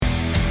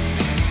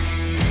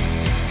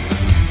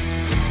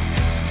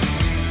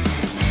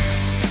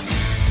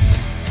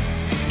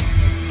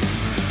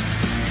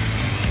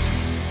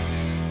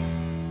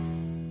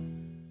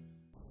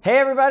Hey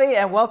everybody,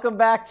 and welcome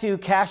back to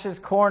Cash's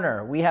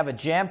Corner. We have a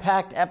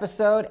jam-packed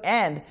episode,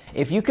 and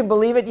if you can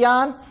believe it,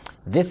 Jan,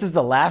 this is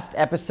the last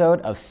episode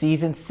of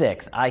Season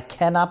 6. I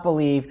cannot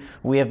believe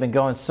we have been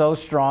going so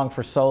strong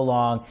for so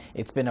long.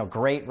 It's been a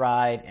great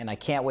ride, and I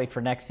can't wait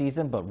for next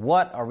season, but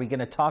what are we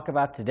going to talk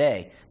about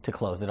today to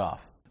close it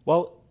off?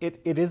 Well,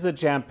 it is a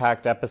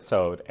jam-packed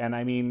episode, and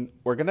I mean,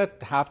 we're going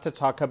to have to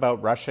talk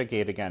about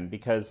Russiagate again,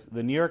 because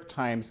the New York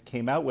Times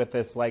came out with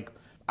this,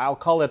 I'll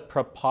call it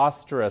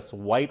preposterous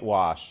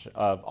whitewash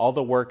of all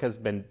the work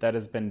that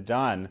has been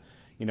done,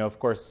 of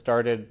course,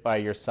 started by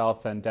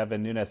yourself and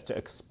Devin Nunes to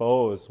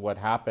expose what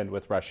happened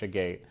with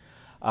Russiagate.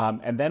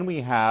 And then we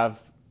have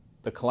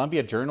the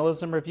Columbia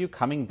Journalism Review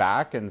coming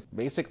back and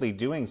basically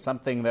doing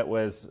something that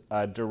was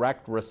a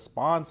direct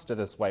response to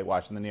this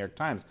whitewash in the New York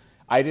Times.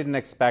 I didn't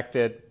expect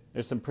it.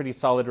 There's some pretty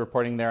solid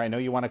reporting there. I know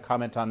you want to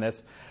comment on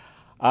this.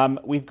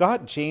 We've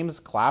got James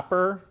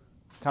Clapper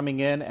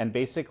coming in and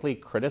basically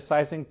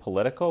criticizing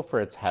Politico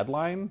for its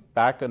headline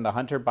back in the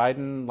Hunter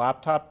Biden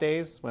laptop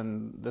days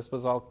when this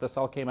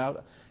all came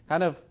out.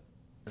 Kind of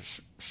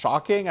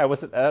shocking.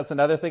 That's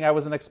another thing I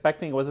wasn't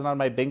expecting. It wasn't on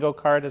my bingo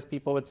card, as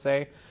people would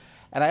say.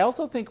 And I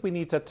also think we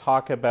need to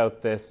talk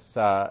about this,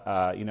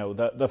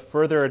 the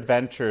further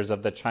adventures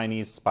of the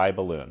Chinese spy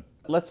balloon.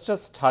 Let's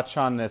just touch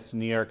on this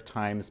New York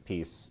Times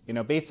piece.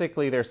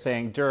 Basically they're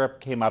saying Durham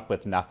came up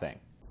with nothing.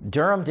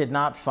 Durham did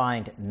not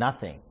find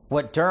nothing.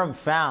 What Durham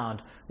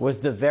found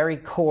was the very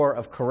core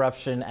of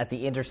corruption at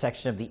the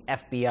intersection of the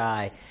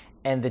FBI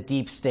and the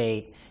deep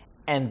state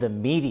and the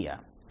media,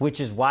 which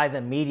is why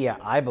the media,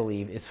 I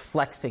believe, is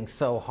flexing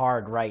so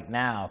hard right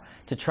now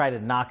to try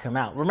to knock him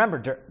out.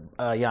 Remember,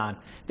 Jan,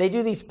 they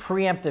do these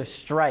preemptive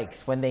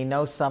strikes when they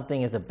know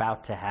something is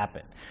about to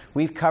happen.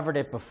 We've covered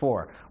it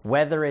before,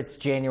 whether it's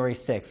January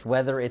 6th,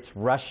 whether it's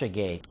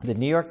Russiagate. The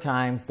New York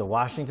Times, the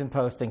Washington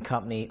Post and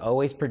company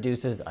always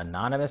produces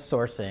anonymous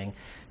sourcing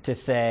to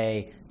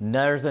say,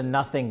 there's a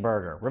nothing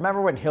burger.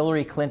 Remember when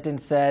Hillary Clinton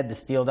said the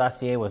Steele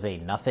dossier was a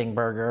nothing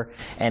burger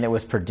and it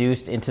was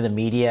produced into the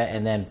media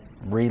and then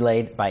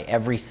relayed by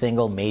every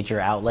single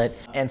major outlet?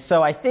 And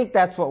so I think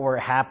that's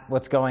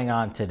what's going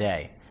on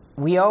today.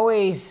 We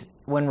always,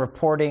 when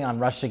reporting on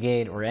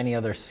Russiagate or any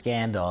other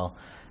scandal,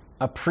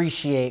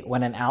 appreciate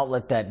when an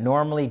outlet that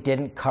normally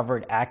didn't cover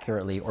it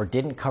accurately or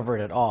didn't cover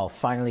it at all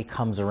finally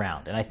comes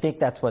around. And I think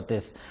that's what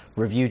this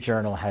review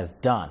journal has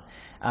done.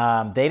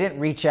 They didn't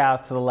reach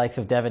out to the likes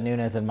of Devin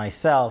Nunes and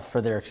myself for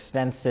their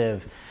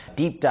extensive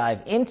deep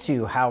dive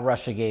into how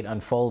Russiagate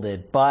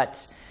unfolded,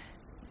 but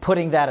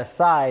putting that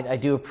aside, I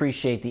do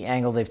appreciate the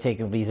angle they've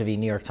taken vis-a-vis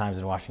New York Times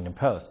and Washington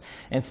Post.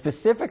 And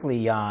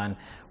specifically, Jan,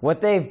 what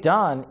they've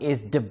done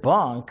is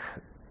debunk,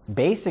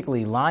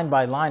 basically line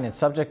by line and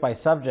subject by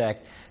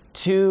subject,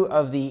 two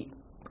of the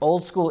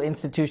old school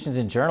institutions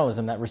in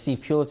journalism that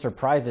received Pulitzer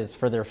Prizes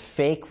for their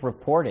fake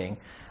reporting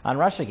on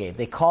Russiagate.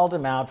 They called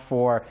them out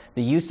for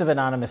the use of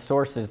anonymous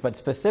sources, but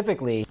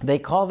specifically, they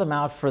called them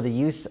out for the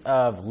use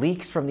of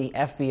leaks from the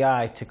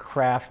FBI to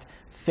craft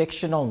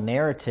fictional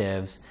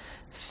narratives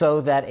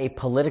so that a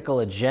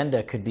political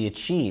agenda could be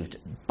achieved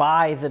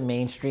by the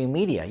mainstream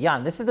media.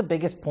 Jan, this is the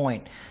biggest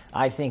point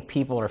I think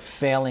people are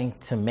failing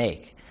to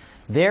make.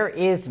 There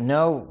is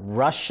no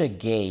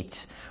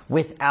Russiagate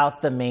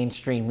without the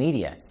mainstream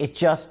media. It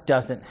just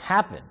doesn't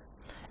happen.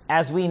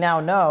 As we now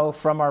know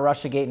from our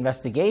Russiagate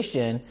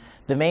investigation,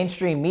 the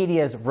mainstream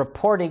media's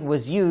reporting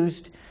was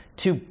used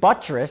to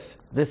buttress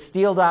the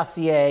Steele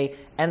dossier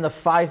and the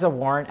FISA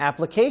warrant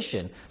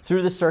application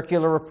through the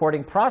circular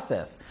reporting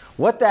process.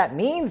 What that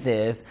means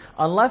is,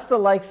 unless the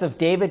likes of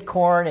David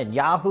Corn and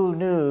Yahoo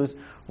News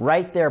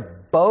write their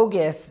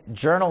bogus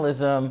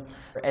journalism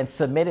and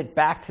submit it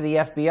back to the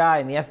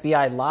FBI, and the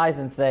FBI lies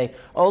and say,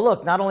 oh,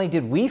 look, not only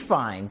did we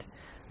find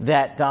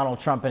that Donald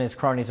Trump and his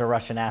cronies are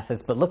Russian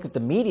assets, but look at the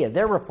media,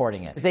 they're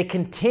reporting it. They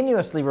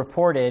continuously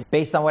reported,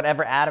 based on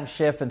whatever Adam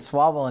Schiff and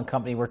Swalwell and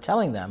company were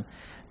telling them,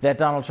 that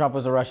Donald Trump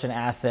was a Russian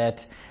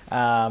asset,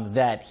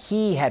 that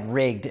he had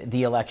rigged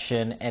the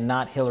election and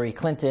not Hillary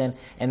Clinton,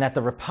 and that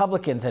the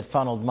Republicans had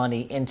funneled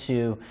money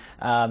into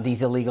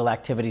these illegal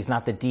activities,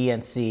 not the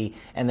DNC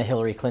and the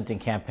Hillary Clinton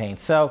campaign.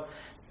 So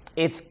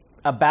it's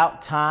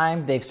about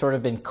time they've sort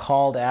of been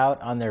called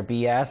out on their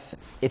BS.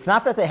 It's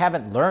not that they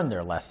haven't learned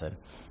their lesson.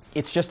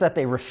 It's just that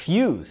they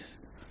refuse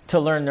to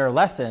learn their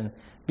lesson,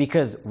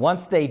 because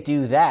once they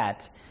do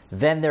that,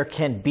 then there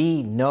can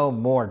be no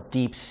more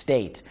deep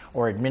state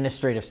or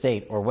administrative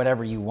state or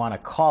whatever you want to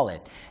call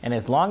it. And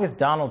as long as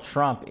Donald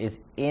Trump is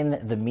in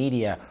the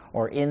media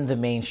or in the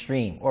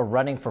mainstream or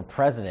running for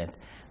president,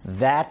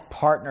 that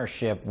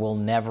partnership will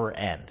never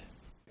end.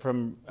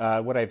 From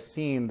what I've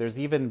seen, there's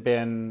even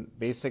been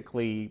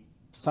basically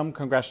some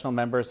congressional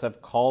members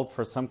have called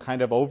for some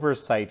kind of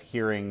oversight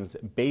hearings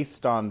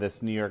based on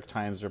this New York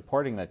Times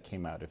reporting that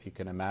came out, if you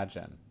can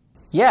imagine.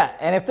 Yeah,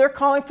 and if they're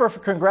calling for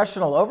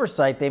congressional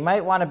oversight, they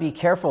might want to be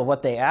careful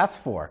what they ask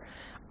for.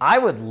 I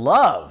would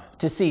love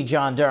to see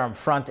John Durham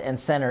front and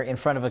center in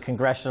front of a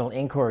congressional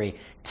inquiry,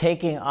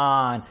 taking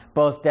on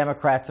both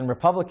Democrats and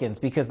Republicans.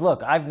 Because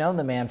look, I've known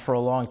the man for a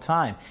long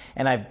time,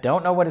 and I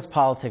don't know what his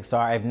politics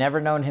are. I've never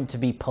known him to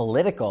be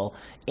political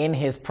in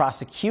his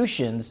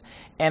prosecutions.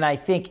 And I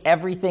think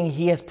everything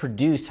he has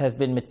produced has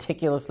been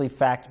meticulously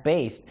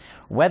fact-based.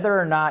 Whether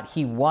or not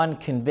he won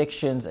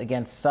convictions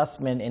against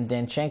Sussman and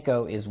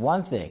Danchenko is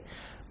one thing.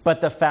 But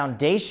the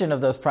foundation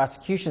of those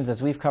prosecutions,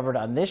 as we've covered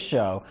on this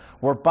show,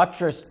 were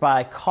buttressed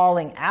by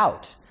calling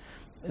out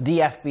the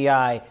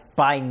FBI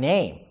by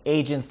name,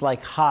 agents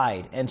like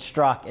Hyde and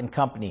Strzok and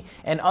company,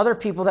 and other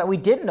people that we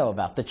didn't know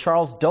about, the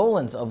Charles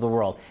Dolans of the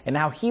world, and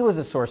how he was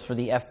a source for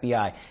the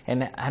FBI,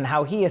 and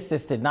how he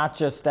assisted not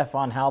just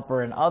Stefan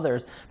Halper and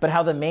others, but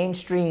how the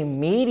mainstream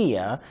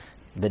media,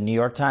 the New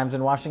York Times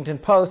and Washington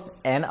Post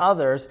and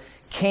others,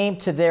 came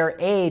to their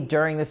aid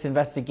during this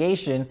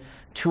investigation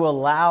to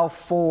allow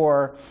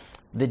for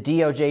the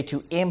DOJ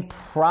to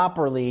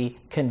improperly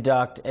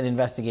conduct an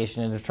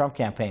investigation into the Trump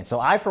campaign. So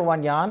I, for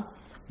one, Jan,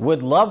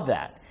 would love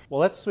that. Well,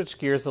 let's switch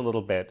gears a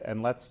little bit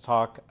and let's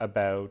talk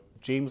about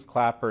James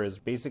Clapper is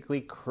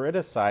basically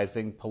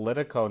criticizing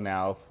Politico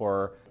now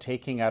for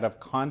taking out of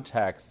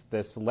context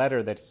this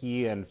letter that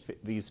he and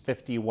these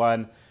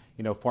 51,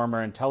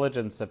 former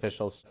intelligence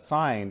officials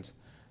signed,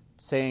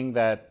 saying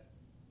that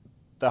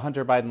the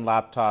Hunter Biden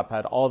laptop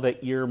had all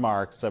the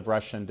earmarks of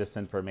Russian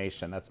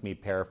disinformation. That's me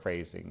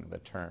paraphrasing the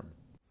term.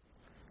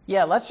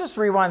 Yeah, let's just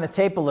rewind the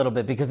tape a little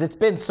bit because it's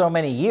been so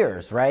many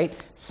years, right,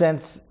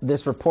 since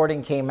this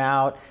reporting came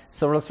out.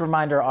 So let's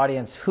remind our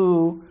audience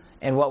who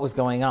and what was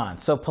going on.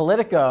 So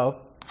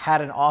Politico had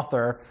an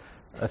author,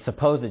 a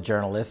supposed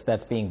journalist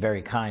that's being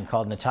very kind,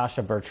 called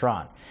Natasha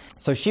Bertrand.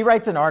 So she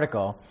writes an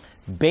article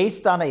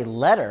based on a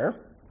letter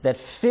that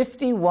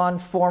 51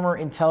 former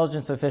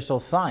intelligence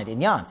officials signed.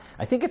 And Jan,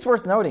 I think it's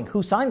worth noting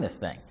who signed this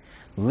thing.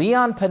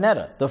 Leon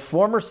Panetta, the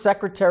former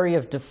Secretary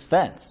of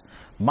Defense,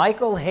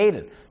 Michael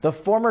Hayden, the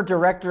former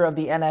director of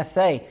the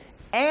NSA,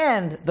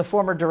 and the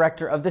former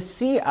director of the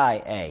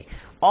CIA.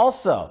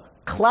 Also,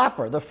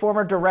 Clapper, the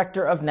former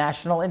director of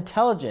National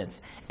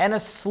Intelligence, and a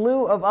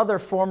slew of other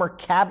former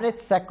cabinet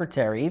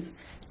secretaries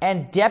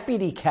and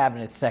deputy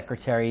cabinet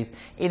secretaries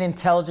in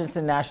intelligence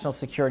and national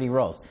security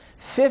roles.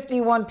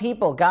 51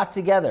 people got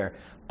together,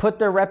 put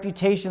their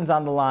reputations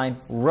on the line,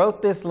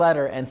 wrote this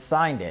letter, and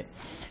signed it.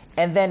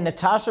 And then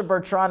Natasha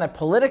Bertrand at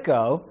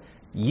Politico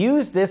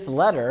used this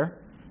letter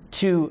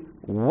to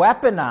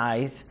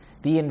weaponize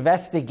the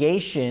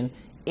investigation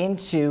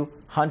into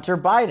Hunter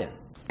Biden.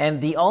 And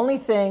the only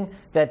thing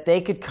that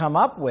they could come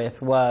up with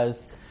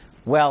was,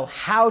 well,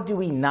 how do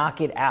we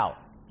knock it out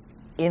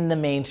in the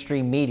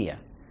mainstream media?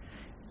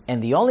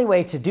 And the only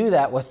way to do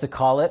that was to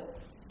call it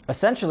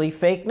essentially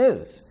fake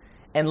news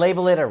and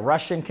label it a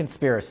Russian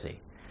conspiracy,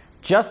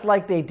 just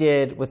like they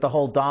did with the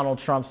whole Donald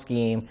Trump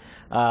scheme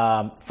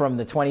from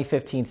the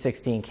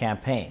 2015-16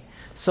 campaign.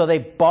 So they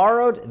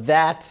borrowed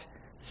that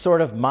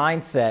sort of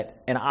mindset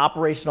and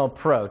operational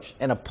approach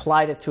and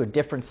applied it to a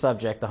different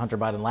subject, the Hunter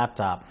Biden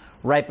laptop,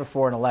 right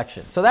before an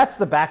election. So that's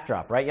the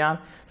backdrop, right, Jan?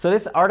 So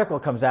this article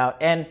comes out,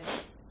 and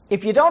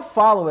if you don't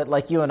follow it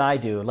like you and I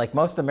do, like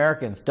most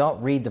Americans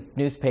don't read the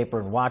newspaper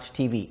and watch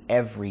TV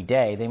every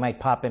day, they might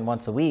pop in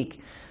once a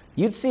week,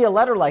 you'd see a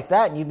letter like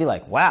that and you'd be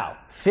like, wow,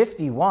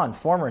 51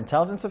 former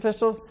intelligence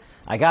officials?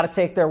 I got to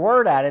take their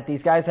word at it.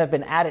 These guys have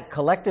been at it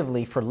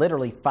collectively for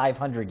literally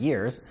 500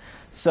 years,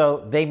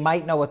 so they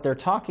might know what they're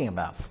talking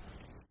about.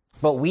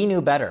 But we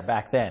knew better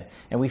back then,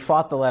 and we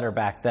fought the letter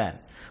back then.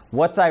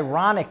 What's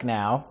ironic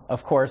now,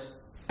 of course,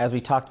 as we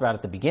talked about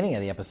at the beginning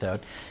of the episode,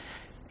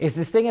 is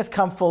this thing has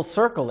come full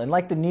circle. And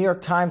like the New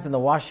York Times and the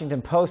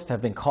Washington Post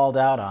have been called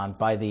out on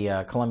by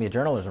the Columbia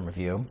Journalism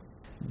Review,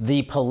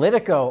 the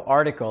Politico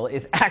article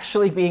is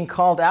actually being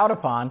called out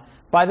upon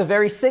by the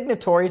very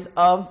signatories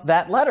of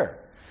that letter.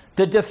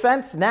 The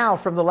defense now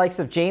from the likes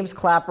of James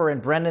Clapper and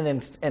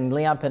Brennan and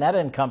Leon Panetta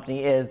and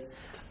company is,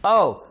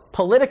 oh,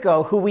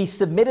 Politico, who we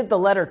submitted the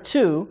letter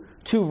to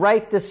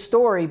write this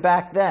story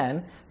back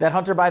then, that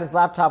Hunter Biden's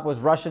laptop was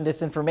Russian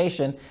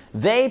disinformation,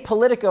 they,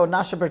 Politico,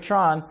 Natasha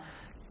Bertrand,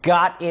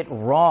 got it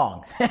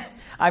wrong.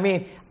 I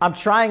mean, I'm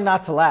trying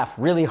not to laugh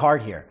really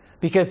hard here,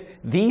 because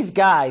these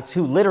guys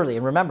who literally,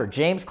 and remember,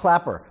 James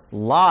Clapper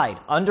lied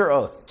under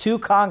oath to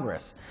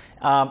Congress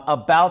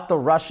about the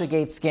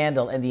Russiagate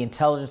scandal and the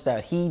intelligence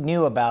that he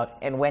knew about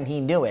and when he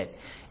knew it.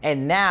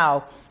 And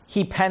now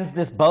he pens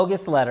this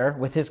bogus letter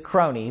with his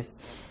cronies,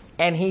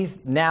 and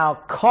he's now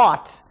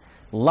caught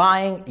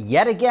lying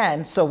yet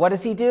again. So what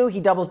does he do? He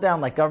doubles down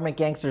like government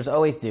gangsters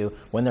always do.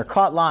 When they're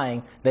caught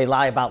lying, they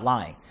lie about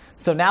lying.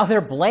 So now they're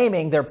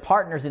blaming their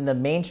partners in the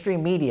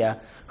mainstream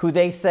media who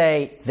they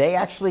say they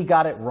actually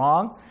got it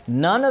wrong.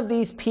 None of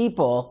these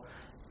people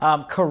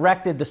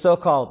corrected the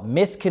so-called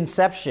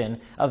misconception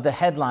of the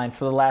headline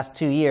for the last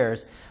 2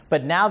 years.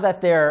 But now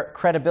that their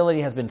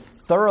credibility has been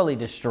thoroughly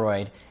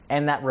destroyed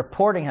and that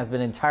reporting has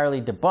been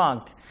entirely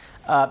debunked,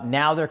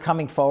 now they're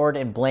coming forward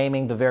and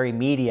blaming the very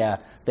media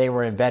they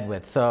were in bed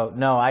with. So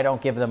no, I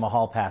don't give them a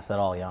hall pass at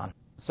all, Jan.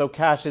 So,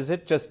 Kash, is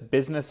it just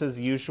business as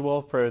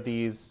usual for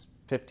these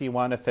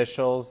 51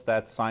 officials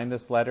that signed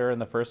this letter in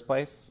the first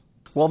place?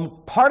 Well,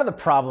 part of the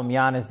problem,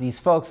 Jan, is these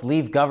folks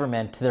leave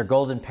government to their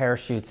golden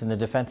parachutes in the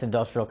defense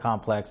industrial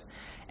complex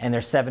and their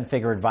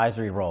seven-figure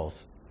advisory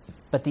roles.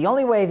 But the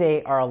only way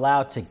they are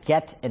allowed to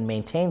get and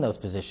maintain those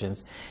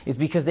positions is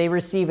because they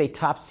receive a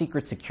top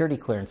secret security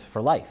clearance for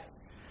life.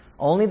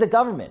 Only the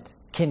government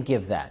can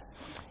give that,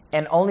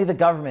 and only the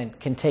government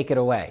can take it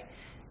away.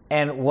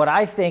 And what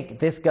I think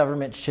this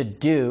government should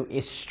do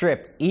is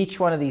strip each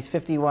one of these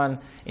 51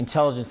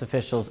 intelligence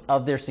officials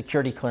of their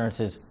security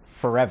clearances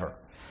forever.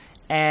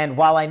 And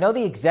while I know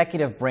the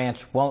executive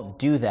branch won't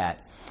do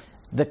that,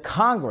 the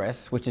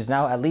Congress, which is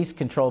now at least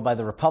controlled by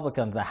the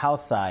Republicans, the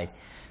House side,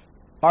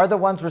 are the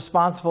ones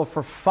responsible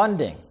for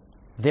funding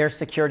their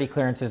security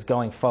clearances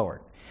going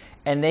forward.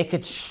 And they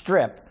could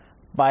strip,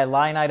 by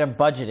line item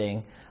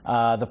budgeting,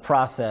 the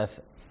process.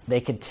 They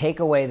could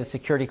take away the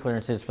security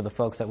clearances for the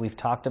folks that we've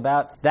talked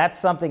about. That's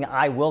something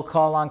I will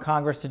call on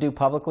Congress to do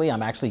publicly.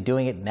 I'm actually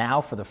doing it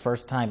now for the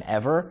first time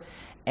ever.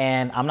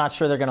 And I'm not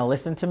sure they're going to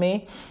listen to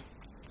me.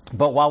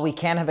 But while we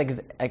can't have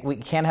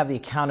the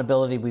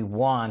accountability we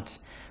want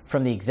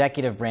from the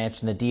executive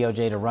branch and the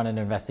DOJ to run an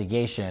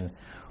investigation,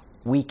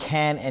 we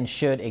can and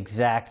should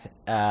exact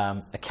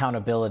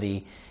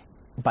accountability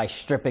by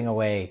stripping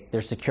away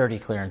their security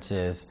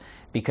clearances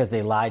because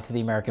they lied to the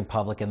American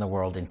public and the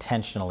world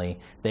intentionally.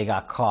 They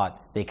got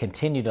caught. They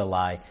continue to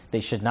lie.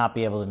 They should not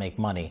be able to make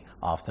money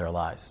off their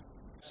lies.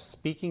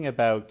 Speaking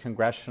about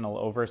congressional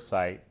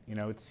oversight,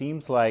 it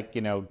seems like,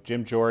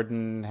 Jim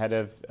Jordan, head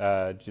of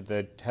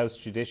the House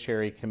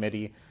Judiciary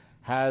Committee,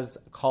 has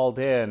called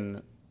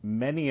in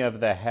many of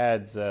the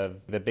heads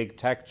of the big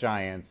tech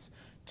giants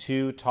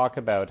to talk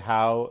about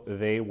how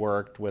they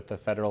worked with the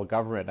federal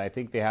government. I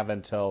think they have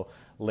until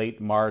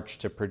late March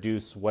to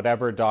produce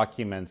whatever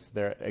documents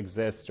there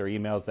exist or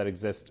emails that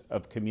exist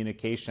of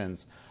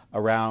communications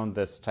around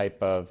this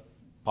type of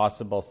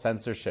possible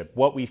censorship.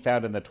 What we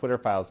found in the Twitter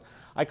files,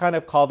 I kind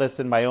of call this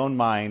in my own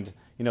mind,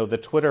 the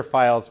Twitter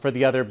files for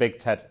the other big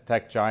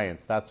tech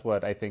giants. That's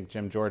what I think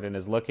Jim Jordan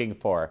is looking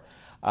for.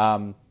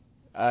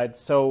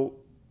 So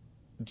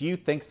do you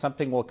think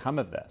something will come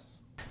of this?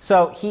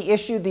 So he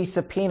issued these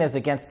subpoenas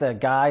against the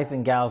guys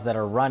and gals that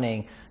are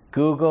running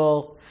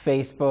Google,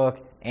 Facebook,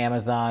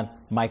 Amazon,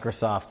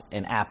 Microsoft,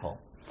 and Apple.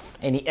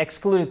 And he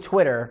excluded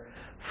Twitter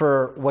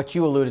for what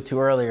you alluded to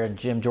earlier, and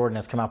Jim Jordan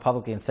has come out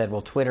publicly and said,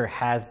 well, Twitter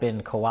has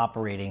been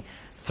cooperating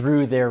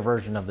through their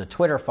version of the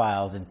Twitter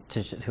files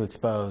to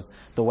expose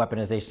the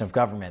weaponization of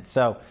government.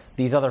 So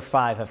these other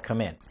 5 have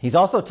come in. He's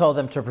also told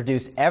them to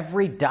produce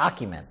every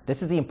document.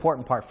 This is the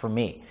important part for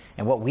me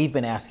and what we've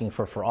been asking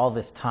for all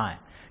this time.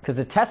 Because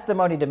the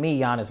testimony to me,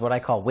 Jan, is what I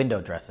call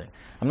window dressing.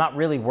 I'm not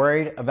really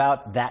worried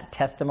about that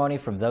testimony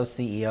from those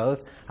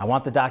CEOs. I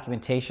want the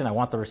documentation. I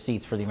want the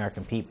receipts for the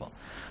American people.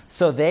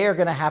 So they are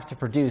going to have to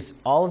produce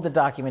all of the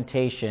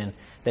documentation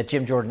that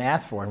Jim Jordan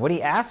asked for. And what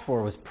he asked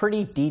for was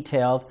pretty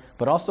detailed,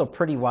 but also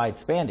pretty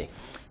wide-spanning.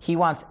 He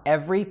wants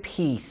every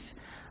piece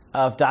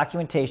of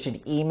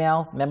documentation,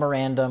 email,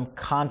 memorandum,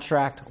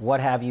 contract, what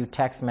have you,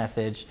 text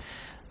message,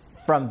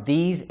 from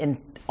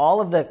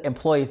all of the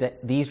employees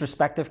at these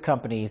respective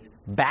companies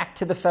back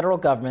to the federal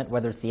government,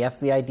 whether it's the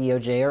FBI,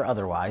 DOJ, or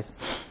otherwise,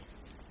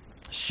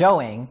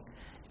 showing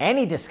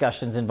any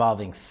discussions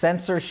involving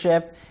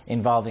censorship,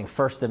 involving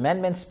First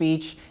Amendment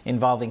speech,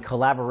 involving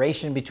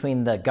collaboration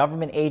between the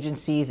government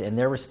agencies and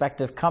their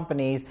respective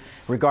companies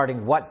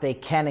regarding what they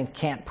can and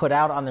can't put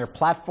out on their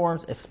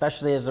platforms,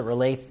 especially as it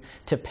relates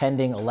to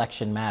pending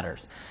election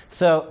matters.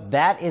 So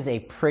that is a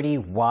pretty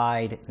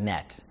wide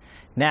net.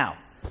 Now,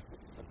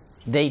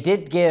 they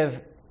did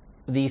give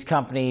these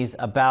companies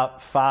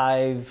about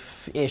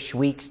 5-ish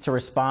weeks to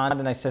respond,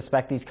 and I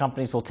suspect these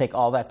companies will take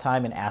all that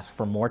time and ask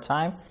for more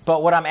time.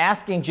 But what I'm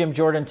asking Jim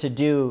Jordan to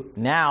do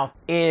now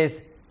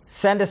is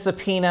send a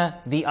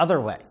subpoena the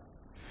other way.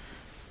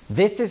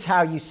 This is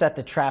how you set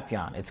the trap,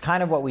 Jan. It's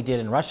kind of what we did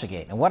in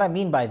Russiagate. And what I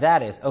mean by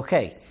that is,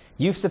 okay,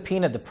 you've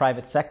subpoenaed the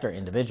private sector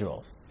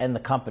individuals and the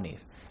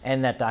companies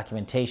and that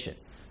documentation.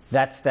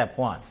 That's step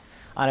one.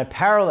 On a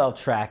parallel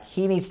track,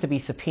 he needs to be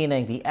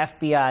subpoenaing the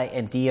FBI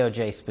and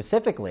DOJ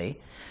specifically,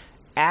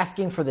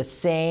 asking for the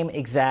same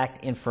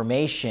exact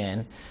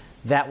information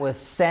that was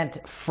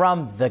sent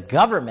from the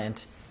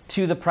government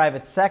to the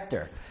private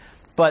sector.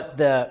 But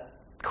the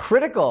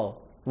critical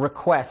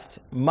request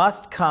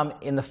must come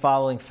in the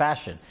following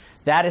fashion.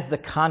 That is the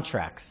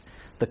contracts.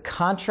 The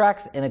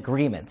contracts and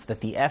agreements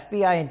that the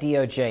FBI and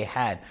DOJ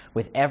had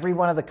with every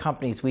one of the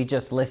companies we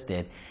just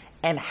listed,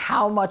 and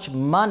how much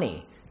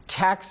money,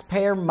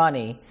 taxpayer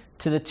money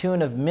to the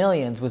tune of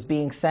millions, was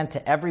being sent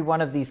to every one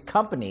of these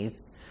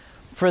companies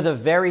for the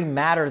very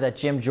matter that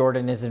Jim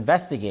Jordan is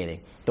investigating,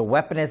 the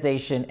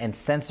weaponization and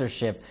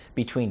censorship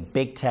between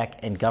big tech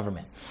and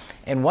government.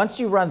 And once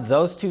you run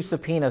those two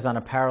subpoenas on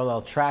a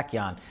parallel track,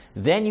 Jan,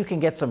 then you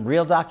can get some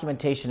real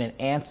documentation and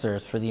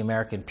answers for the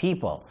American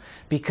people,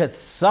 because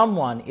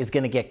someone is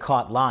going to get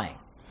caught lying.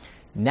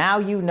 Now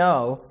you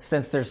know,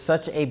 since there's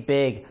such a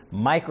big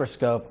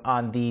microscope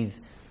on these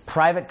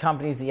private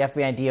companies, the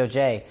FBI and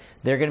DOJ,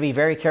 they're going to be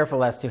very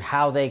careful as to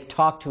how they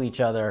talk to each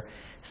other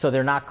so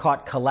they're not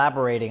caught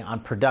collaborating on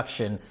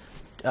production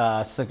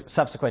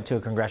subsequent to a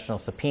congressional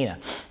subpoena.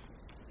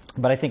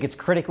 But I think it's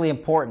critically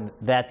important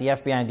that the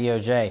FBI and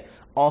DOJ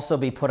also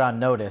be put on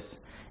notice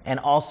and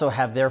also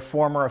have their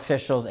former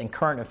officials and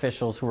current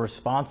officials who are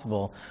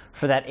responsible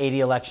for that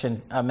 80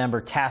 election member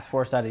task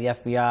force out of the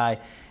FBI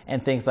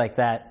and things like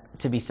that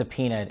to be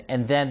subpoenaed.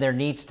 And then there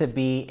needs to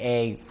be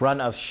a run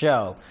of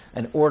show,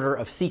 an order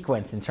of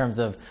sequence in terms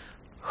of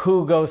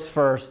who goes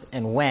first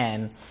and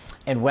when,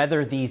 and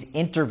whether these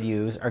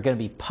interviews are going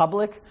to be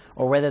public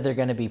or whether they're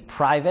going to be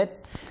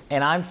private.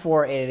 And I'm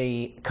for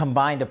a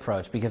combined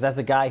approach, because as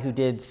a guy who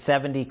did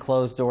 70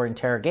 closed-door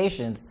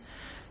interrogations,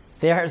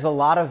 there's a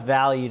lot of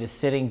value to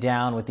sitting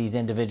down with these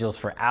individuals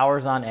for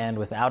hours on end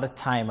without a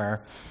timer,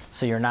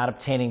 so you're not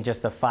obtaining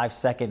just a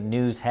 5-second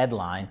news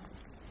headline,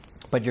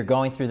 but you're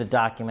going through the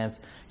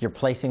documents, you're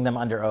placing them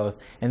under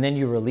oath, and then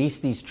you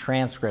release these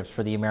transcripts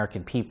for the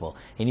American people.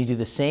 And you do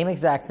the same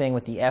exact thing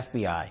with the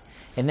FBI.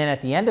 And then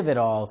at the end of it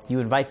all, you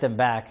invite them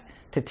back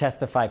to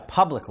testify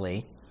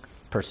publicly,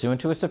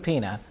 pursuant to a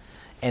subpoena,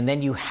 and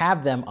then you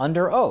have them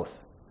under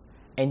oath.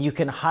 And you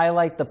can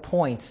highlight the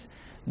points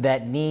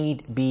that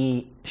need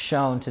be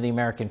shown to the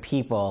American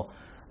people,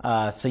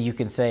 so you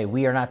can say,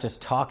 we are not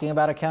just talking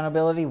about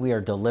accountability, we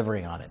are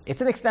delivering on it.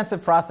 It's an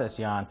extensive process,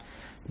 Jan.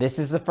 This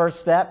is the first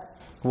step.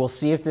 We'll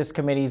see if this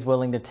committee is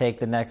willing to take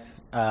the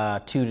next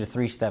 2 to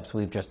 3 steps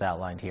we've just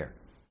outlined here.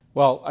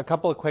 Well, a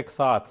couple of quick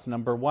thoughts.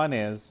 Number one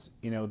is,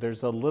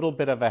 there's a little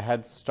bit of a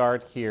head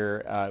start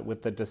here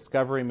with the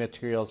discovery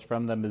materials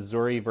from the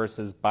Missouri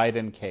versus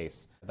Biden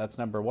case. That's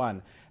number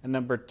one. And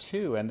number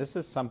two, and this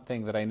is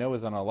something that I know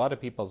is on a lot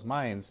of people's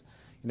minds,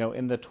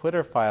 in the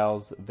Twitter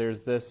files, there's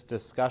this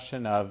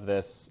discussion of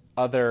this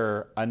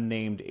other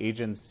unnamed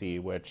agency,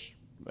 which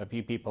a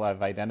few people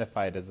have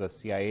identified as the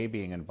CIA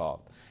being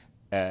involved.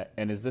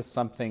 And is this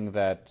something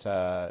that,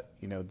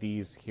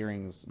 these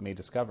hearings may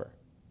discover?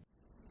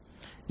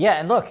 Yeah,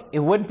 and look, it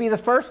wouldn't be the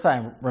first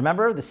time.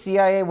 Remember, the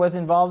CIA was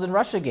involved in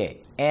Russiagate,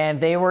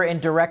 and they were in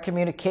direct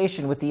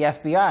communication with the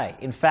FBI.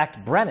 In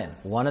fact, Brennan,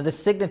 one of the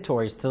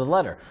signatories to the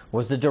letter,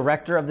 was the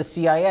director of the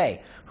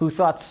CIA, who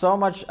thought so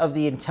much of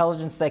the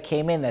intelligence that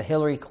came in that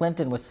Hillary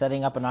Clinton was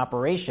setting up an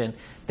operation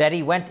that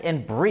he went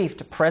and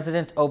briefed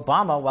President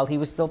Obama while he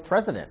was still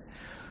president.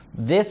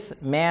 This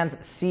man's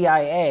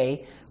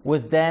CIA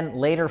was then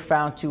later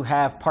found to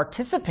have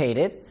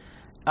participated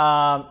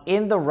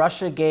in the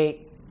Russiagate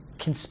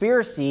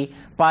conspiracy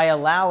by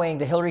allowing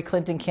the Hillary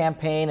Clinton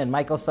campaign and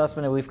Michael Sussman,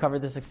 and we've covered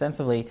this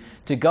extensively,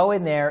 to go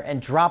in there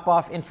and drop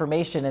off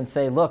information and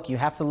say, look, you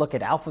have to look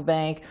at Alpha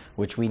Bank,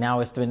 which we now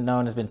has been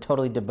known has been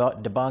totally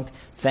debunked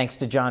thanks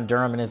to John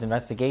Durham and his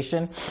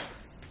investigation.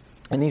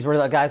 And these were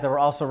the guys that were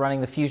also running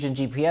the Fusion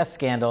GPS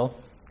scandal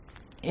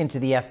into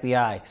the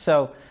FBI.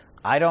 So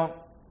I don't,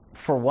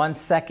 for 1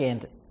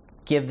 second,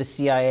 give the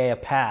CIA a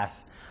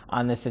pass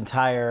on this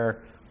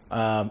entire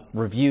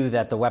review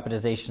that the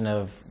weaponization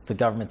of the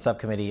government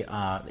subcommittee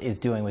is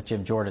doing with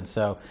Jim Jordan.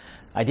 So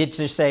I did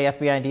just say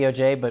FBI and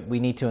DOJ, but we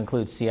need to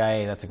include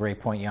CIA. That's a great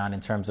point, Jan,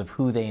 in terms of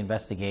who they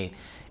investigate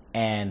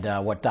and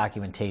what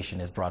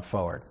documentation is brought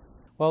forward.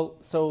 Well,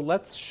 so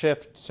let's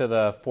shift to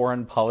the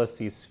foreign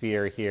policy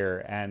sphere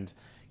here. And,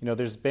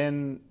 there's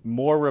been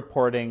more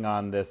reporting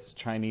on this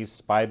Chinese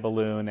spy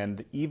balloon,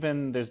 and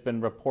even there's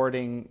been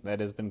reporting that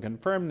has been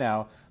confirmed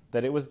now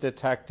that it was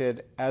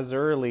detected as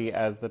early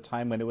as the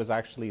time when it was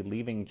actually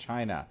leaving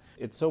China.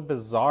 It's so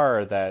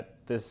bizarre that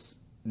this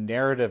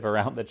narrative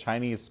around the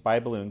Chinese spy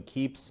balloon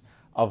keeps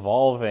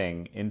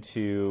evolving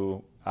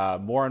into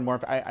more and more.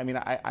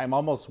 I'm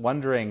almost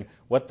wondering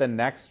what the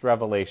next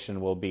revelation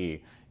will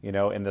be,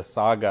 in the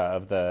saga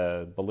of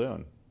the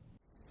balloon.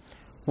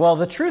 Well,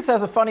 the truth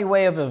has a funny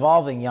way of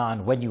evolving,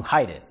 Jan, when you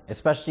hide it,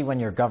 especially when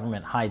your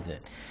government hides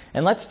it.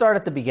 And let's start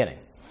at the beginning.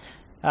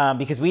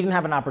 Because we didn't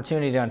have an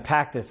opportunity to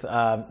unpack this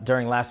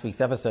during last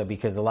week's episode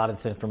because a lot of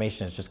this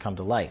information has just come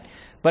to light.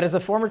 But as a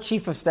former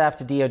chief of staff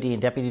to DOD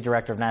and deputy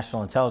director of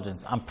national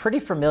intelligence, I'm pretty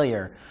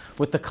familiar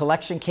with the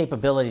collection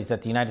capabilities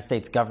that the United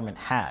States government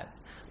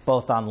has,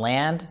 both on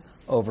land,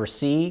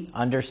 oversea,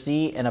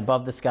 undersea, and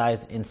above the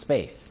skies in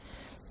space.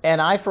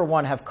 And I, for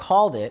one, have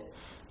called it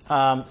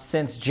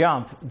since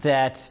jump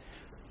that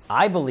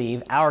I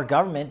believe our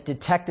government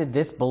detected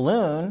this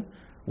balloon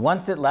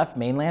once it left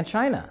mainland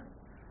China.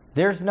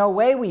 There's no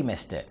way we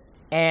missed it.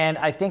 And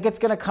I think it's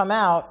going to come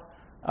out,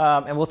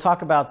 and we'll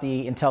talk about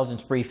the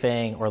intelligence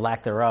briefing or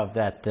lack thereof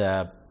that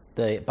the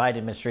Biden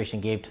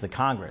administration gave to the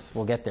Congress.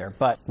 We'll get there.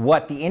 But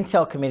what the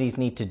Intel committees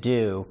need to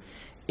do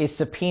is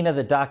subpoena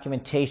the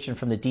documentation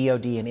from the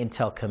DOD and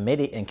Intel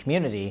committee and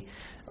community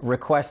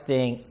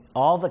requesting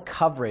all the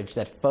coverage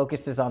that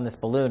focuses on this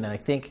balloon. And I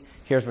think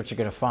here's what you're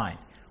going to find.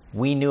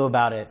 We knew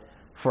about it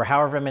for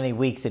however many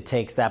weeks it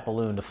takes that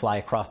balloon to fly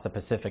across the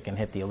Pacific and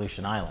hit the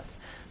Aleutian Islands.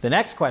 The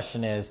next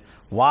question is,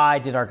 why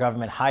did our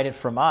government hide it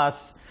from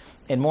us?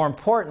 And more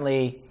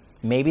importantly,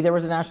 maybe there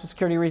was a national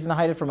security reason to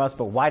hide it from us,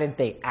 but why didn't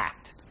they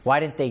act? Why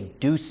didn't they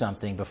do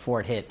something before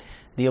it hit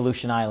the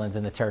Aleutian Islands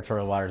and the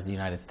territorial waters of the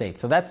United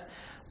States? So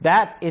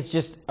that is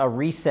just a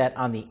reset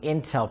on the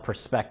intel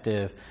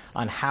perspective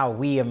on how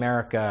we,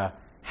 America,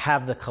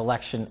 have the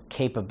collection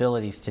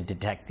capabilities to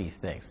detect these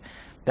things.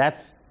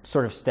 That's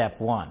sort of step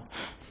one.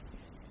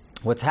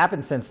 What's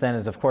happened since then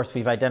is, of course,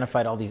 we've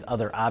identified all these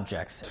other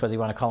objects, whether you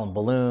want to call them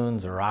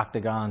balloons or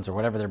octagons or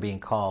whatever they're being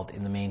called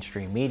in the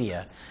mainstream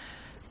media.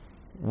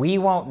 We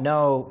won't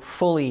know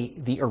fully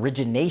the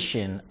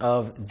origination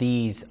of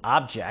these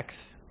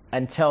objects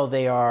until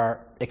they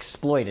are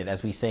exploited,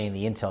 as we say in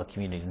the intel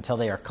community, until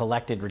they are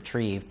collected,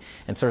 retrieved,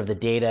 and sort of the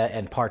data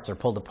and parts are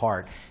pulled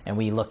apart, and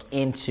we look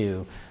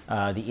into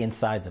the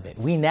insides of it.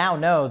 We now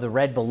know the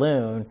red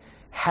balloon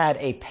had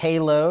a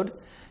payload,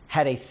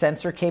 had a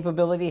sensor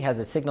capability, has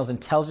a signals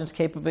intelligence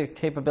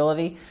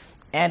capability,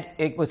 and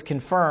it was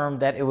confirmed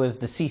that it was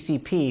the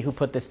CCP who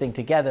put this thing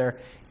together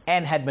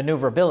and had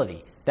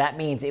maneuverability. That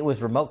means it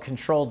was remote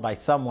controlled by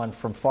someone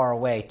from far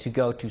away to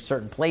go to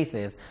certain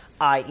places,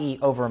 i.e.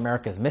 over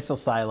America's missile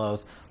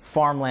silos,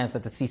 farmlands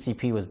that the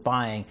CCP was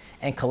buying,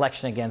 and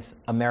collection against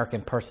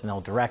American personnel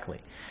directly.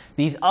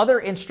 These other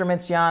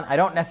instruments, Jan, I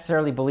don't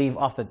necessarily believe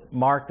off the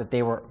mark that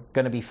they were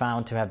going to be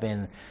found to have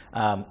been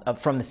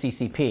from the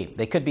CCP.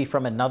 They could be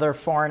from another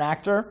foreign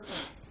actor.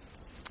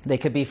 They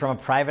could be from a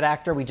private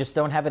actor. We just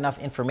don't have enough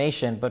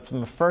information. But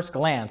from a first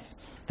glance,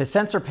 the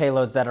sensor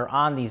payloads that are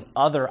on these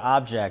other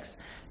objects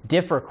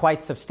differ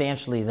quite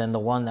substantially than the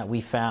one that we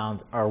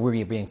found, or we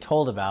were being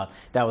told about,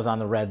 that was on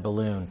the red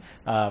balloon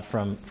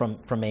from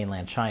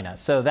mainland China.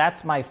 So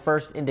that's my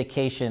first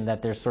indication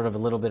that there's sort of a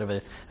little bit of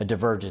a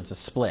divergence, a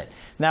split.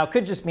 Now, it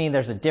could just mean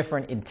there's a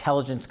different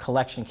intelligence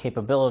collection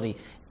capability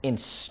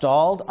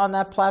installed on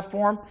that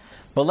platform.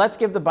 But let's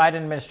give the Biden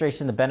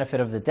administration the benefit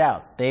of the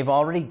doubt. They've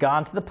already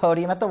gone to the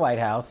podium at the White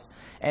House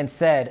and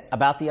said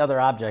about the other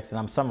objects, and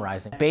I'm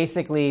summarizing,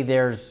 basically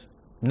there's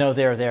no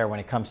there when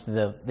it comes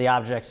to the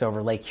objects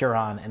over Lake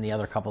Huron and the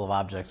other couple of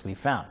objects we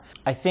found.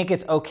 I think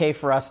it's okay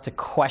for us to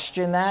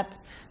question that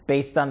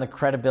based on the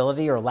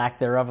credibility or lack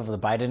thereof of the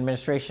Biden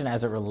administration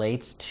as it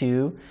relates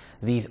to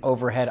these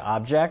overhead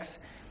objects.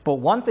 But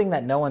one thing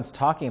that no one's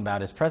talking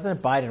about is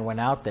President Biden went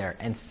out there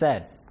and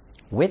said,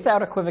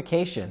 without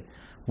equivocation,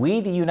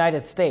 we, the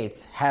United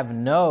States, have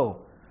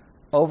no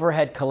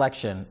overhead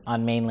collection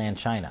on mainland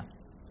China.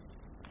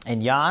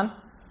 And Jan,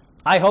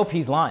 I hope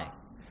he's lying.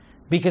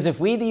 Because if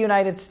we, the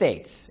United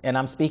States, and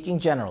I'm speaking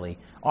generally,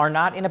 are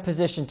not in a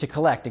position to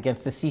collect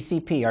against the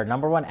CCP, our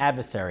number one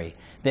adversary,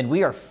 then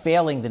we are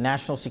failing the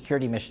national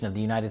security mission of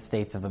the United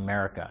States of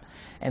America.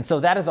 And so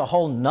that is a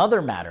whole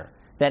nother matter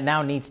that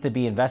now needs to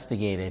be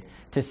investigated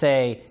to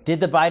say,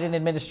 did the Biden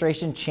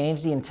administration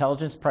change the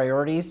intelligence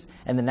priorities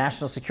and the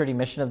national security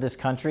mission of this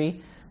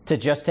country to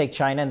just take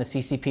China and the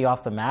CCP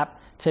off the map?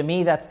 To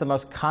me, that's the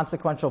most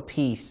consequential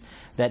piece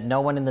that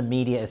no one in the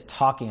media is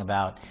talking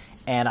about.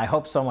 And I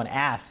hope someone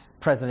asks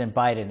President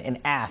Biden and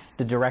asks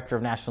the Director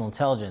of National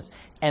Intelligence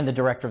and the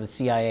Director of the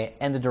CIA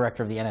and the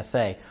Director of the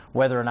NSA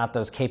whether or not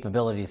those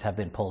capabilities have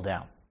been pulled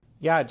down.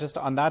 Yeah, just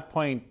on that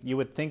point, you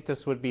would think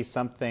this would be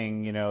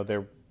something,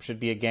 there should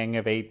be a Gang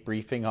of 8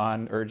 briefing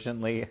on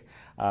urgently,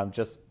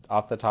 just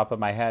off the top of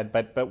my head.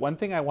 But one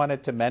thing I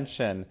wanted to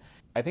mention,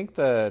 I think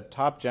the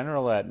top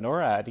general at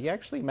NORAD, he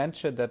actually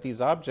mentioned that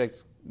these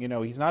objects,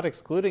 he's not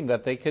excluding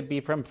that they could be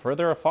from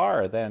further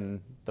afar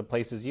than the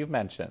places you've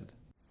mentioned.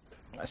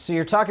 So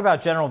you're talking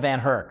about General Van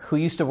Herk, who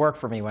used to work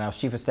for me when I was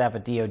Chief of Staff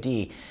at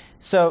DOD.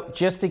 So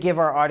just to give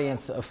our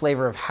audience a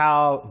flavor of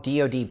how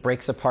DOD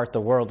breaks apart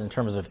the world in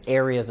terms of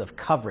areas of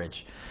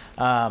coverage,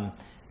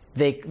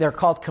 they're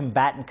called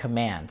combatant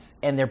commands,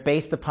 and they're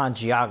based upon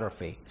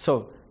geography.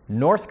 So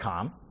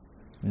NORTHCOM,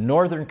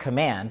 Northern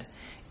Command,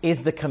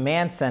 is the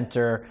command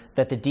center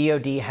that the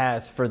DOD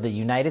has for the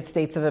United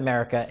States of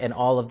America and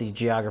all of the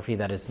geography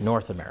that is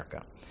North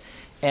America.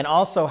 And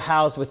also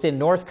housed within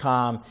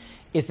NORTHCOM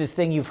is this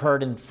thing you've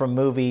heard from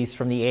movies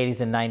from the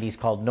 80s and 90s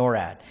called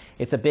NORAD.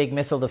 It's a big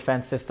missile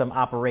defense system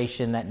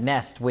operation that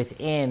nests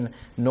within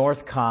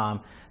NORTHCOM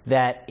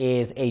that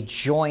is a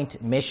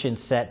joint mission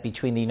set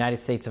between the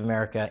United States of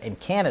America and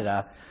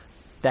Canada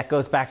that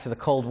goes back to the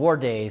Cold War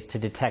days to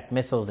detect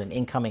missiles and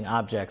incoming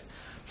objects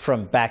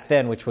from back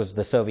then, which was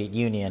the Soviet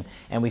Union.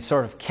 And we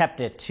sort of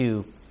kept it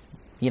to,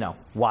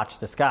 watch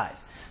the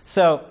skies.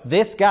 So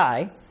this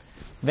guy,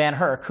 Van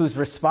Herk, who's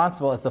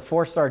responsible as the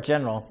 4-star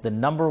general, the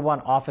number one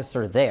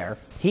officer there,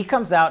 he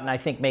comes out and I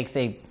think makes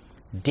a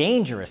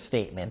dangerous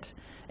statement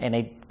and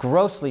a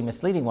grossly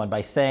misleading one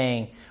by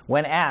saying,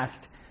 when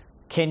asked,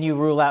 can you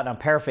rule out, and I'm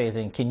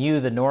paraphrasing, can you,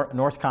 the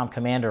NORTHCOM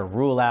commander,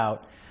 rule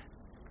out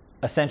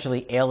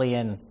essentially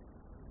alien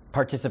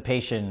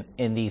participation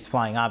in these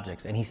flying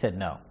objects? And he said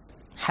no.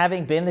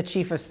 Having been the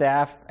chief of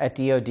staff at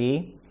DOD,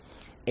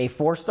 a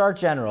 4-star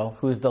general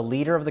who is the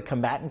leader of the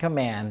combatant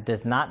command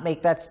does not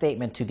make that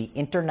statement to the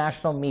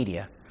international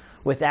media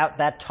without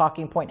that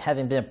talking point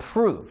having been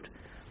approved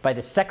by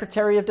the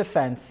Secretary of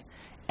Defense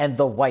and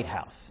the White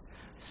House.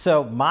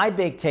 So my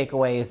big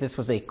takeaway is this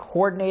was a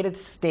coordinated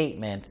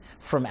statement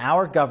from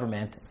our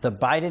government, the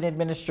Biden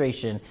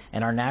administration,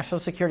 and our national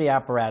security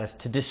apparatus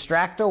to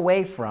distract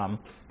away from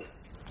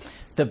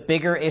the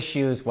bigger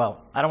issues.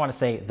 Well, I don't want to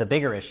say the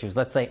bigger issues.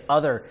 Let's say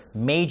other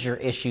major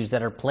issues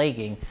that are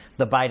plaguing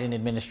the Biden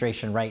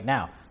administration right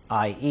now,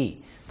 i.e.,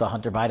 the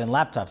Hunter Biden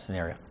laptop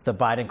scenario, the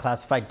Biden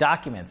classified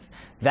documents.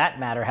 That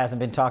matter hasn't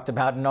been talked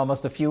about in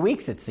almost a few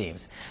weeks, it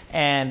seems,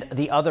 and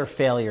the other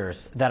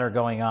failures that are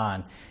going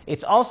on.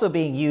 It's also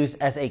being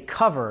used as a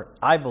cover,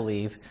 I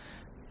believe,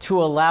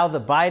 to allow the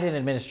Biden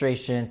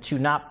administration to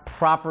not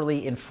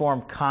properly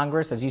inform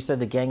Congress, as you said,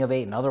 the Gang of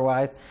Eight and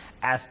otherwise,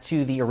 as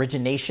to the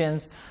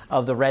originations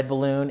of the red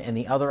balloon and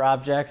the other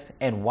objects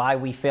and why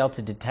we failed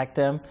to detect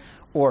them,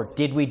 or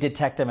did we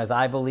detect them, as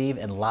I believe,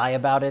 and lie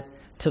about it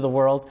to the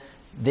world.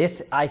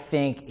 This, I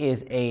think,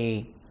 is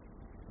a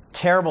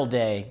terrible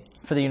day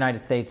for the United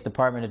States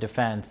Department of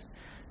Defense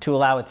to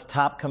allow its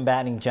top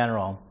combating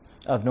general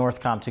of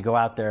NORTHCOM to go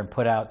out there and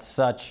put out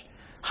such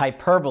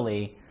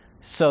hyperbole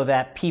so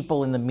that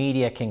people in the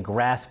media can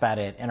grasp at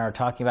it and are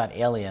talking about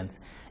aliens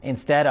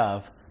instead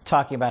of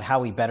talking about how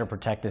we better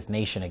protect this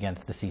nation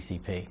against the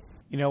CCP.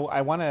 You know,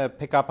 I want to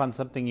pick up on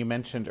something you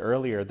mentioned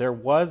earlier. There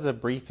was a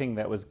briefing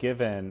that was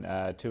given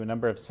to a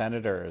number of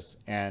senators,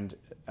 and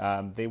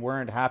they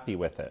weren't happy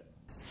with it.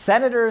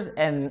 Senators,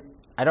 and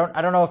I don't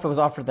know if it was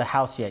offered to the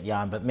House yet,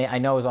 Jan, but I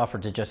know it was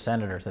offered to just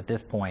senators at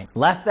this point,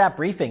 left that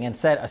briefing and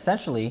said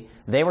essentially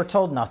they were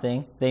told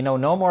nothing. They know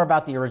no more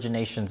about the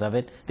originations of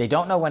it. They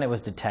don't know when it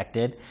was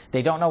detected.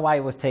 They don't know why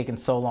it was taken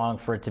so long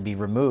for it to be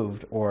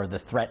removed or the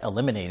threat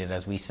eliminated,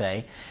 as we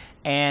say.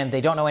 And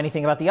they don't know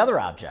anything about the other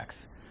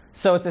objects.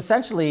 So it's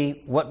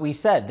essentially what we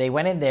said. They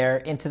went in there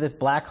into this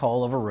black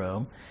hole of a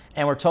room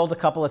and were told a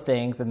couple of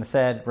things and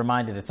said,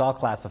 reminded it's all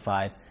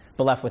classified,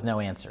 but left with no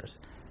answers.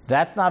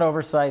 That's not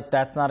oversight.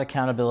 That's not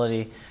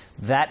accountability.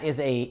 That is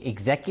a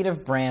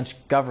executive branch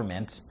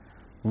government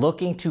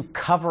looking to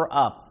cover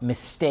up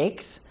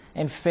mistakes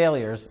and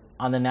failures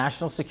on the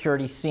national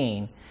security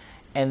scene.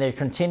 And they're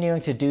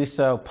continuing to do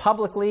so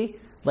publicly,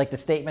 like the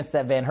statements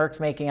that Van Herk's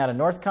making out of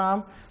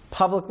NORTHCOM,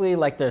 publicly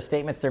like the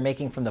statements they're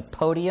making from the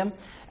podium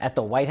at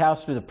the White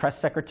House through the press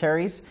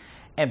secretaries,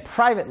 and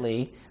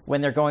privately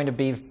when they're going to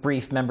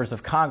brief members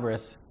of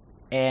Congress.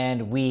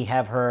 And we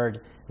have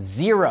heard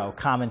zero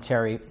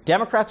commentary,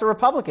 Democrats or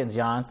Republicans,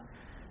 Jan,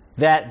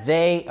 that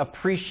they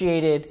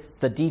appreciated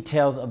the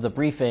details of the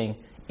briefing.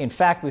 In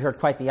fact, we heard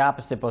quite the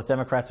opposite, both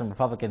Democrats and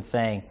Republicans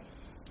saying,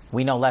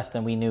 we know less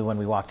than we knew when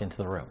we walked into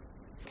the room.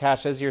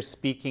 Kash, as you're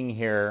speaking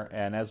here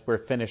and as we're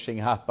finishing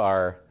up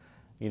our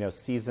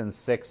season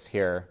 6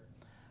 here,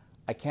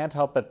 I can't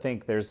help but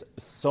think there's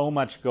so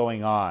much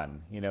going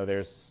on.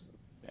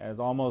 It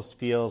almost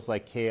feels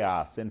like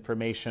chaos,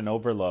 information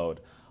overload.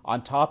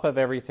 On top of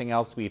everything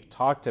else we've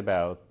talked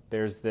about,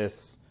 there's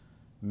this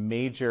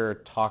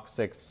major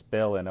toxic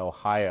spill in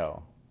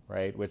Ohio,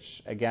 right?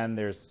 Which, again,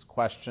 there's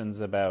questions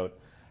about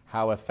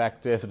how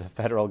effective the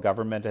federal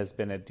government has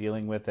been at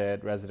dealing with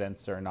it.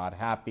 Residents are not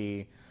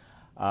happy.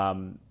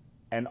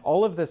 And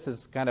all of this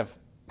is kind of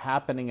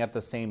happening at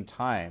the same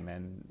time,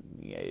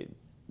 and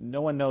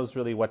no one knows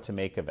really what to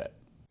make of it.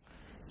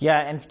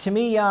 Yeah, and to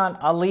me, Jan,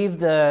 I'll leave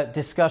the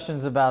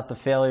discussions about the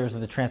failures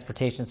of the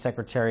Transportation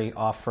Secretary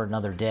off for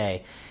another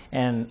day.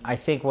 And I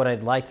think what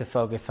I'd like to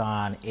focus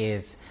on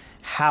is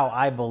how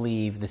I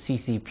believe the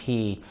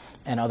CCP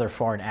and other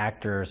foreign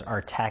actors are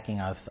attacking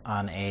us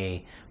on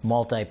a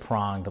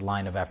multi-pronged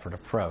line of effort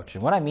approach.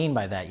 And what I mean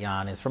by that,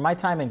 Jan, is from my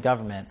time in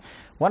government,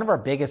 one of our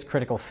biggest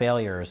critical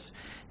failures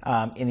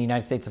in the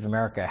United States of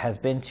America has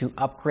been to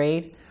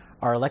upgrade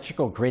our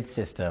electrical grid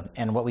system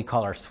and what we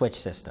call our switch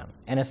system.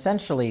 And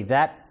essentially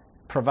that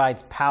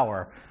provides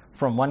power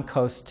from one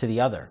coast to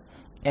the other.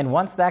 And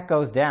once that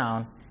goes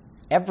down,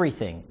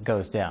 everything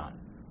goes down.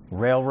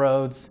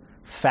 Railroads,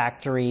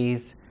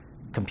 factories,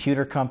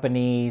 computer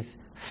companies,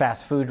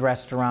 fast food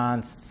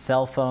restaurants,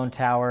 cell phone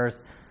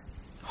towers,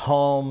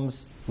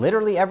 homes,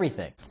 literally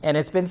everything. And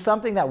it's been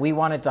something that we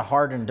wanted to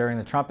harden during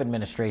the Trump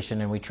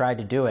administration, and we tried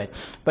to do it.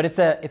 But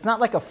it's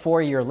not like a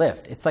 4-year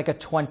lift. It's like a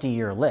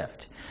 20-year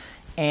lift.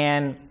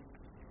 And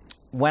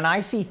when I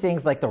see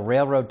things like the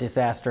railroad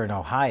disaster in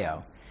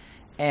Ohio,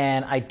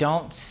 and I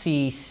don't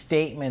see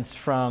statements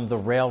from the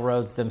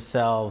railroads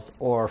themselves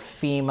or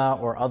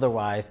FEMA or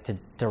otherwise to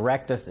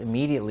direct us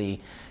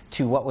immediately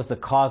to what was the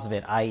cause of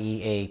it,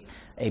 i.e.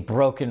 a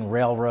broken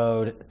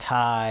railroad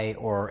tie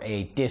or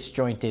a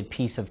disjointed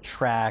piece of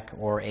track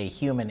or a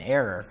human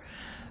error.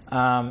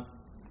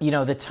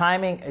 The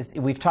timing is,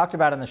 we've talked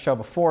about it on the show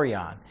before,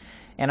 Jan.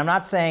 And I'm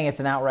not saying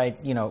it's an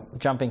outright,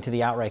 jumping to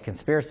the outright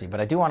conspiracy, but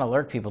I do want to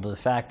alert people to the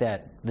fact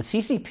that the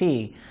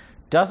CCP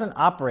doesn't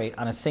operate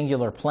on a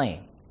singular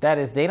plane. That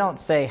is, they don't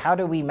say, how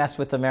do we mess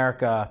with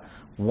America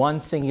one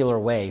singular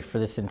way for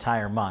this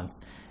entire month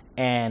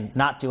and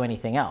not do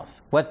anything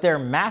else? What they're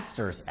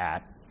masters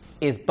at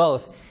is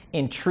both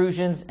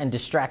intrusions and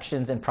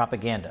distractions and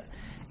propaganda.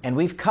 And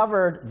we've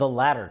covered the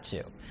latter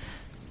two.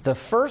 The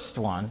first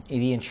one,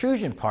 the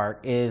intrusion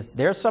part, is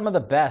they're some of the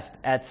best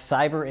at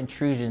cyber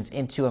intrusions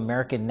into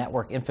American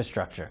network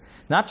infrastructure.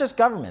 Not just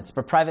governments,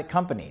 but private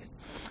companies,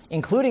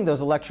 including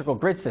those electrical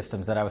grid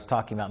systems that I was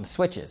talking about in the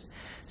switches.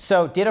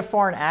 So did a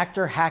foreign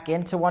actor hack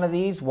into one of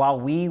these while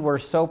we were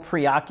so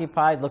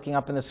preoccupied looking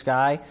up in the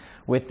sky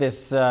with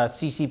this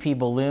CCP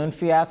balloon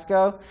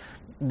fiasco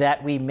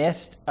that we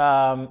missed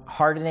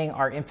hardening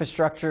our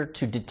infrastructure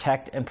to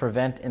detect and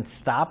prevent and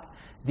stop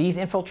these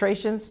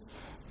infiltrations?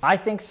 I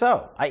think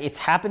so. It's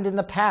happened in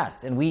the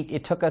past, and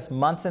it took us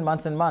months and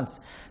months and months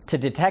to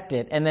detect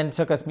it, and then it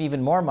took us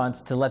even more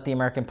months to let the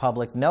American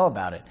public know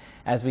about it,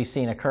 as we've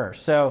seen occur.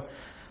 So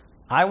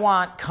I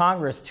want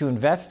Congress to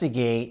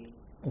investigate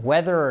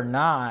whether or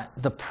not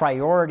the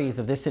priorities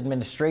of this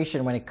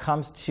administration when it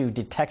comes to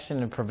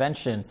detection and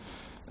prevention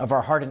of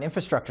our hardened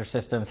infrastructure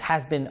systems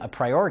has been a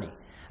priority.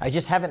 I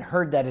just haven't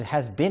heard that it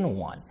has been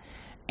one.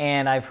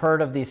 And I've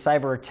heard of these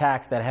cyber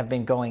attacks that have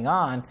been going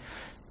on.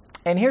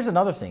 And here's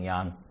another thing,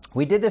 Jan.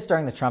 We did this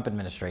during the Trump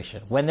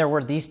administration. When there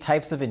were these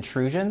types of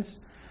intrusions,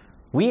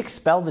 we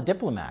expelled the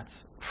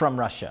diplomats from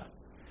Russia.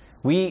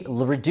 We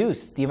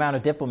reduced the amount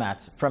of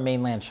diplomats from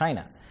mainland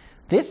China.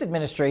 This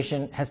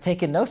administration has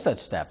taken no such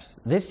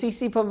steps. This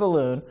CCP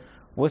balloon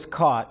was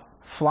caught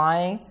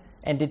flying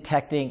and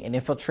detecting and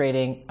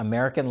infiltrating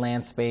American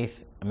land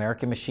space,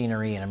 American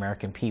machinery, and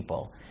American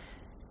people.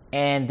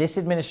 And this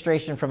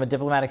administration, from a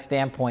diplomatic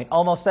standpoint,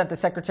 almost sent the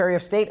Secretary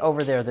of State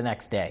over there the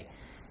next day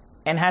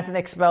and hasn't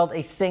expelled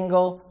a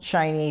single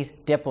Chinese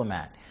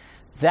diplomat.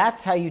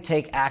 That's how you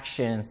take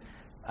action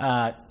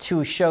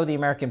to show the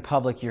American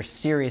public you're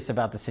serious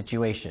about the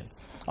situation.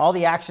 All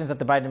the actions that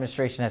the Biden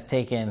administration has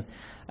taken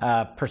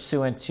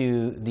pursuant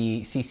to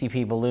the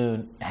CCP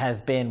balloon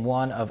has been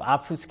one of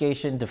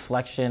obfuscation,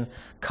 deflection,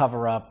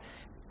 cover-up,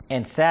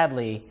 and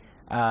sadly,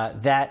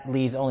 that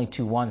leads only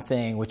to one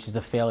thing, which is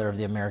the failure of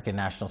the American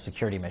national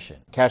security mission.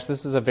 Kash,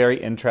 this is a very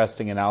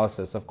interesting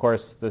analysis. Of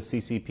course, the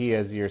CCP,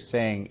 as you're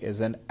saying, is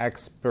an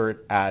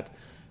expert at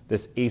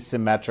this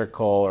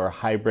asymmetrical or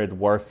hybrid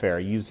warfare,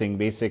 using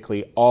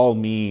basically all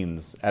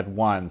means at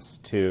once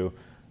to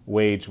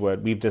wage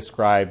what we've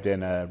described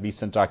in a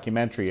recent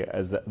documentary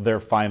as their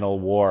final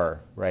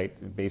war,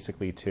 right?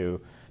 Basically to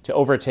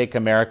overtake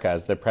America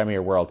as the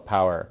premier world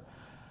power.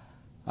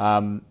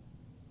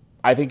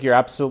 I think you're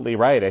absolutely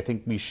right. I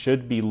think we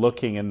should be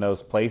looking in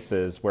those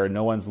places where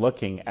no one's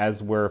looking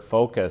as we're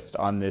focused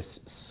on this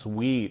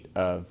suite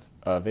of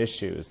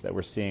issues that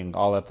we're seeing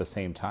all at the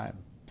same time.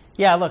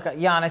 Yeah, look,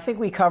 Jan, I think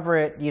we cover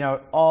it,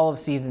 all of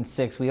season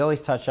 6. We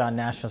always touch on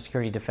national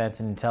security, defense,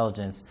 and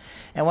intelligence.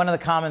 And one of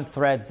the common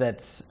threads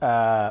that's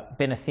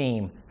been a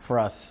theme for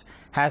us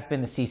has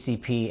been the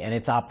CCP and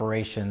its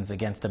operations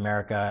against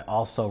America,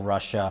 also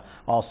Russia,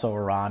 also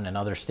Iran, and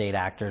other state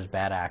actors,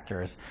 bad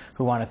actors,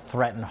 who want to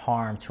threaten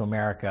harm to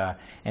America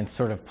and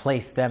sort of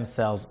place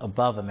themselves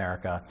above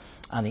America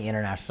on the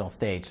international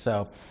stage.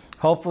 So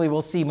hopefully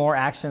we'll see more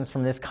actions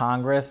from this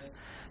Congress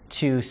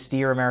to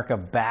steer America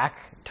back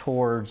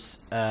towards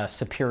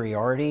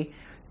superiority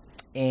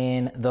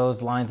in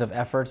those lines of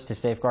efforts to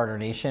safeguard our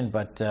nation.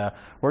 But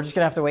we're just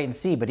going to have to wait and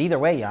see. But either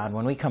way, Jan,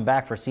 when we come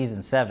back for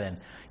season 7,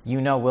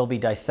 we'll be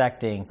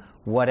dissecting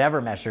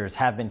whatever measures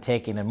have been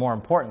taken and, more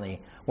importantly,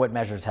 what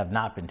measures have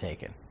not been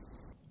taken.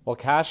 Well,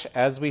 Kash,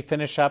 as we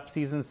finish up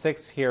season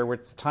 6 here,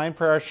 it's time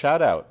for our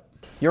shout out.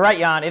 You're right,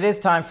 Jan. It is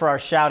time for our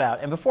shout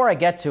out. And before I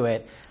get to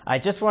it, I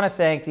just want to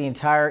thank the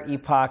entire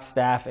Epoch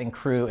staff and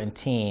crew and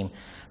team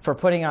for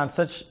putting on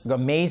such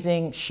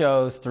amazing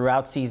shows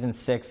throughout season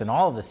 6 and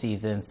all of the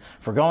seasons,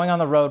 for going on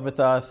the road with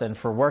us and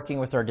for working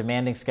with our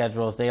demanding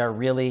schedules. They are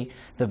really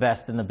the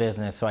best in the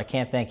business, so I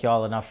can't thank you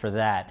all enough for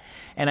that.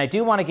 And I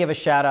do want to give a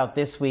shout out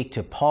this week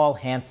to Paul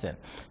Hansen.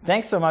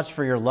 Thanks so much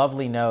for your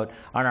lovely note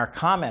on our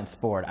comments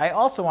board. I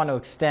also want to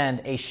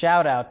extend a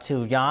shout out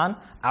to Jan,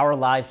 our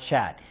live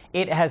chat.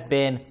 It has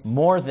been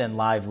more than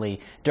lively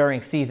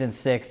during season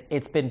 6.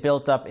 It's been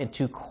built up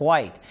into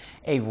quite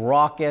a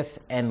raucous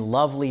and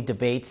lovely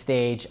debate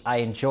stage. I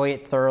enjoy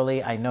it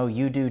thoroughly. I know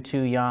you do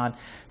too, Jan.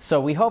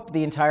 So we hope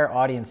the entire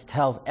audience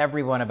tells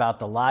everyone about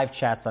the live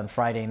chats on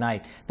Friday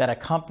night that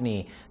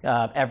accompany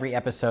every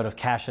episode of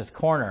Kash's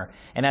Corner.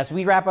 And as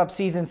we wrap up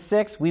season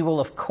 6, we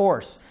will, of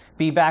course,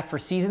 be back for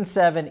season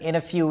 7 in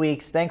a few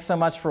weeks. Thanks so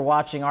much for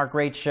watching our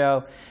great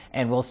show,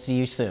 and we'll see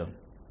you soon.